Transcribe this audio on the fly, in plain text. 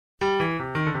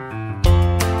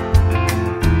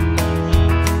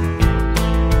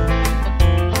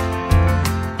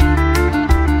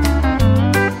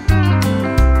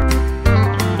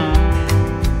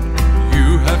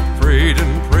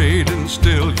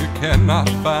cannot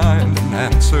find an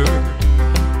answer,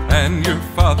 and your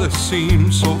father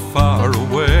seems so far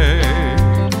away.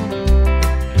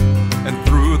 And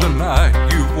through the night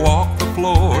you've walked the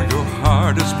floor, your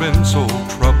heart has been so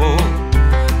troubled,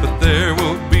 but there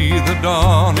will be the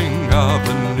dawning of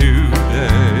a new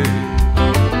day.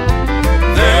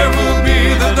 There will be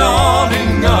the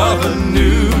dawning of a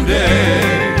new day.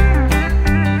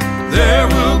 There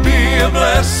will be a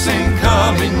blessing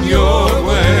coming your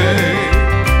way.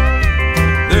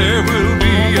 There will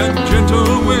be a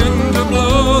gentle wind to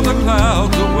blow the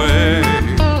clouds away.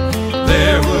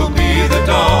 There will be the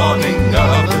dawning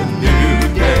of a new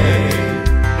day.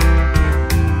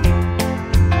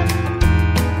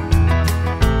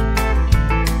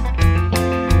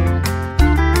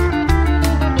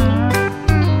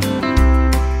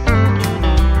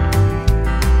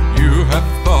 You have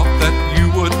thought that you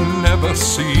would never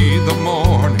see the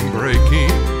morning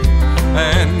breaking,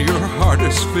 and your heart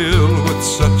is filled with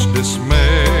such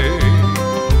dismay.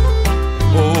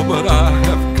 Oh, but I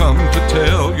have come to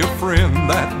tell your friend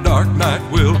that dark night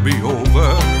will be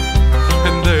over,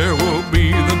 and there will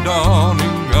be the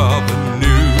dawning of a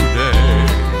new day.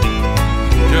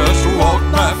 Just walk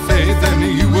by faith and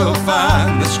you will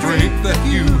find the strength that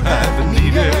you have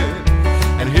needed,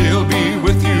 and He'll be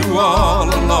with you all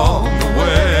along the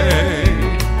way.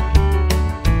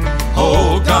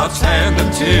 Hold God's hand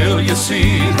until you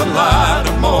see the light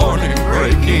of morning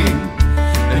breaking,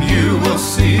 and you will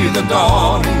see the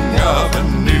dawning of a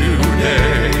new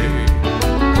day.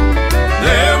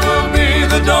 There will be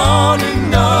the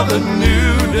dawning of a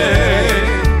new day.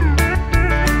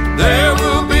 There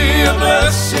will be a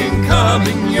blessing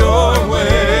coming your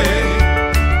way.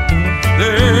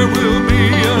 There will be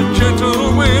a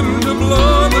gentle wind to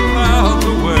blow the clouds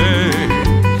away.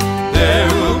 There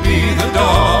will be the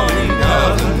dawning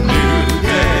of a new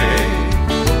day.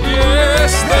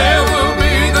 Yes, there will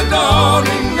be the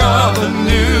dawning of a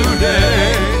new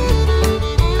day.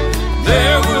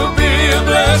 There will be a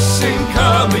blessing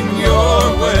coming your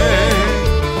way.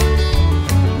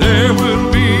 There will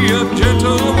be a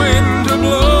gentle wind to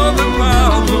blow the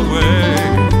clouds away.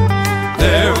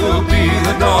 There will be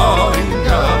the dawning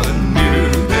of a new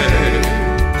day.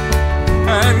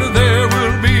 And there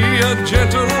will be a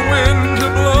gentle wind to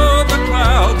blow the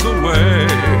clouds away.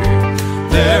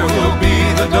 There will be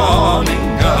the dawning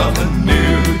of a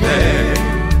new day.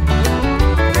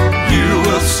 You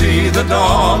will see the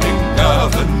dawning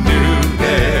of a new day.